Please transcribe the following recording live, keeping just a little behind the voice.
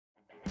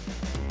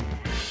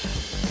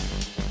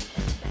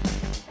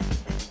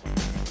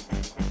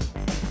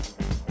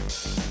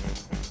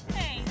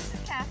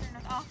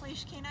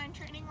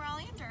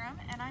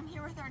I'm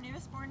here with our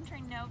newest board and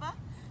trained Nova.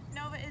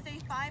 Nova is a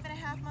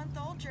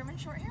 5.5-month-old German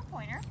Shorthair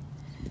Pointer.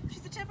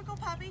 She's a typical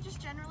puppy,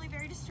 just generally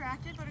very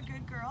distracted, but a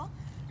good girl.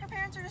 Her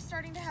parents are just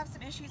starting to have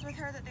some issues with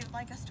her that they would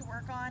like us to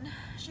work on.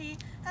 She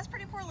has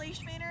pretty poor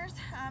leash manners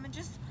and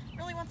just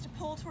really wants to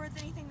pull towards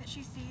anything that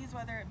she sees,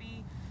 whether it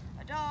be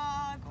a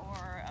dog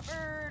or a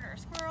bird or a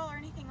squirrel or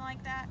anything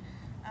like that.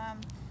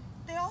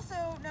 They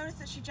also notice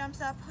that she jumps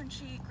up when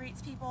she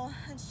greets people.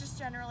 It's just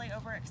generally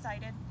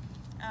overexcited.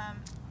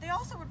 They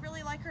also would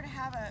really like her to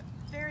have a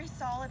very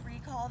solid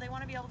recall. They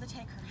want to be able to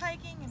take her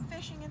hiking and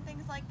fishing and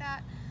things like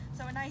that.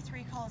 So a nice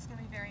recall is going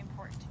to be very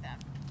important to them.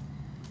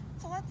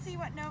 So let's see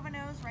what Nova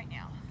knows right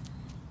now.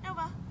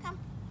 Nova, come.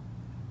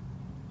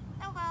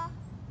 Nova.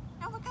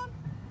 Nova, come.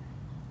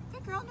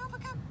 Good girl, Nova,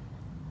 come.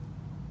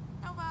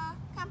 Nova,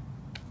 come.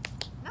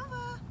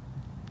 Nova.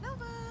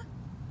 Nova.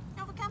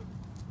 Nova, come.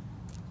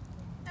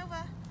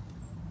 Nova,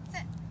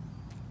 sit.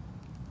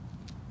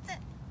 Sit.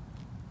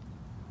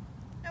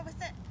 Nova,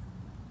 sit.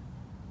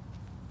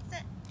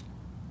 Sit.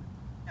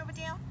 Nova,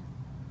 down.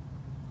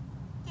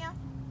 Down.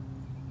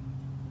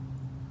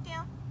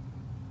 Down.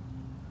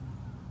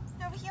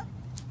 Nova, heel.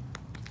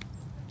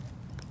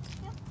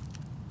 Heel.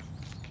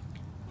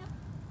 Heel.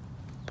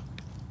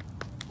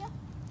 Heel.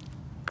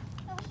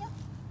 Nova, heel.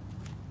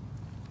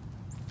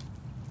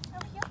 Nova,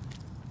 heel.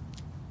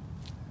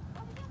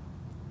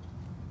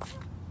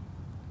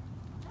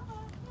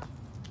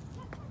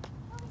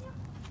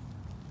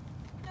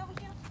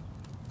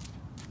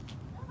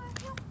 Nova,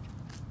 heel.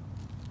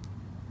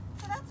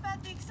 So that's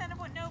about the extent of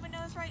what Nova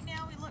knows right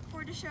now. We look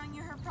forward to showing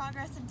you her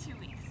progress in 2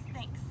 weeks.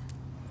 Thanks.